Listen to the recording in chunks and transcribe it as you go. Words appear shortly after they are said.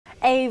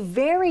A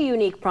very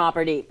unique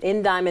property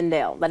in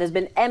Dimondale that has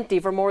been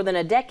empty for more than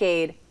a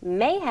decade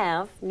may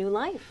have new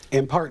life.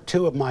 In part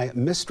 2 of my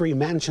Mystery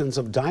Mansions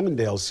of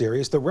Dimondale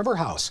series, the River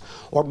House,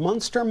 or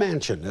Munster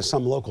Mansion as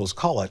some locals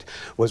call it,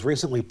 was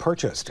recently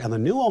purchased, and the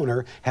new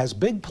owner has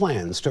big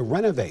plans to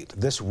renovate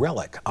this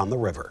relic on the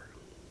river.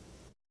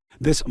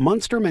 This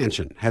Munster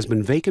Mansion has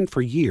been vacant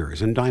for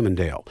years in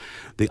Dimondale.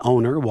 The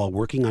owner, while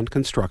working on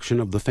construction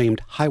of the famed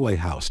Highway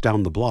House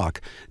down the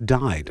block,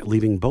 died,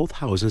 leaving both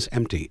houses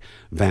empty.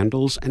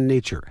 Vandals and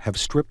nature have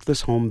stripped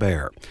this home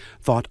bare,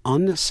 thought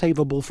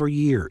unsavable for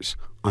years,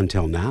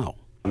 until now.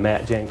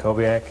 Matt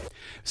Jankowiak.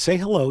 Say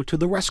hello to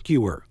the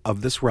rescuer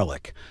of this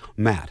relic.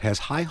 Matt has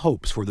high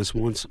hopes for this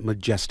once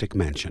majestic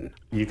mansion.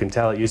 You can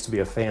tell it used to be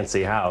a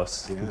fancy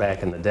house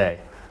back in the day.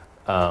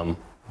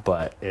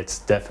 But it's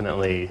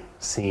definitely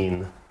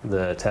seen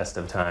the test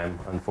of time,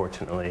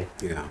 unfortunately,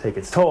 take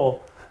its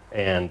toll,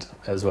 and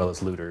as well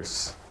as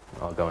looters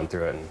all going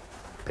through it and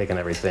picking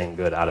everything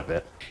good out of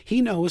it.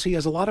 He knows he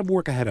has a lot of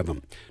work ahead of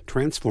him,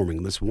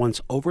 transforming this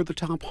once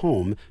over-the-top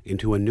home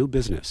into a new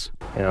business.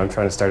 You know, I'm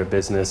trying to start a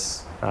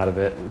business out of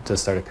it, to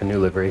start a canoe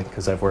livery,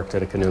 because I've worked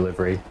at a canoe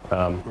livery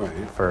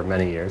for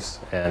many years,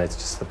 and it's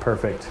just the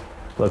perfect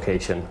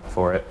location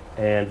for it.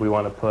 And we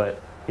want to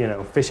put, you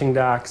know, fishing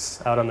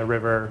docks out on the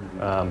river,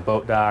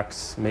 boat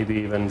docks, maybe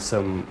even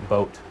some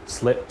boat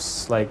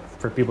slips, like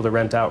for people to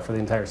rent out for the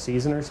entire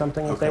season or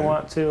something if they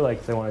want to, like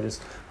if they want to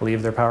just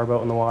leave their power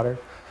boat in the water.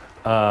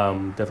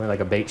 Definitely like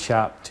a bait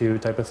shop too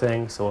type of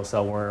thing, so we'll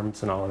sell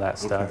worms and all of that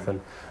stuff,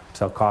 and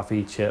sell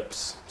coffee,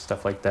 chips,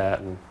 stuff like that,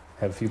 and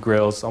have a few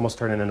grills, almost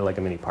turn it into like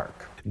a mini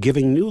park.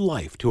 Giving new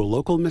life to a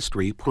local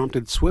mystery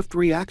prompted swift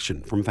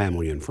reaction from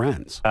family and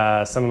friends.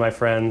 Some of my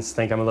friends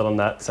think I'm a little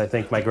nuts. I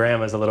think my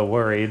grandma's a little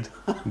worried,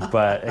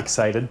 but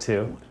excited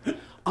too.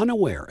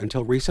 Unaware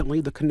until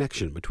recently the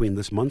connection between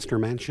this Munster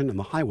Mansion and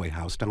the Highway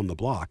House down the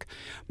block,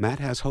 Matt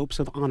has hopes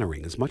of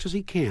honoring as much as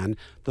he can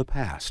the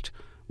past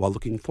while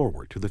looking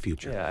forward to the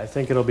future. Yeah, I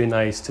think it'll be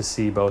nice to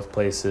see both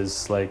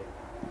places like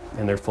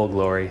in their full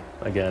glory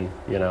again,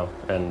 you know,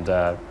 and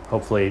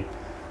hopefully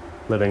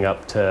living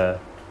up to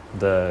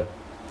the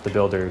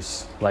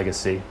builder's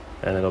legacy,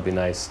 and it'll be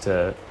nice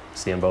to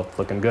see them both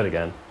looking good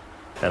again.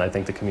 And I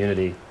think the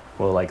community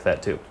will like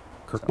that too.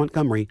 Kirk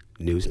Montgomery,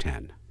 News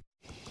 10.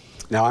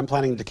 Now, I'm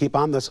planning to keep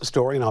on this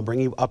story, and I'll bring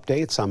you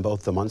updates on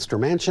both the Munster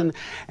Mansion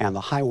and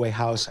the Highway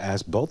House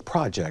as both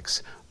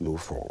projects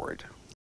move forward.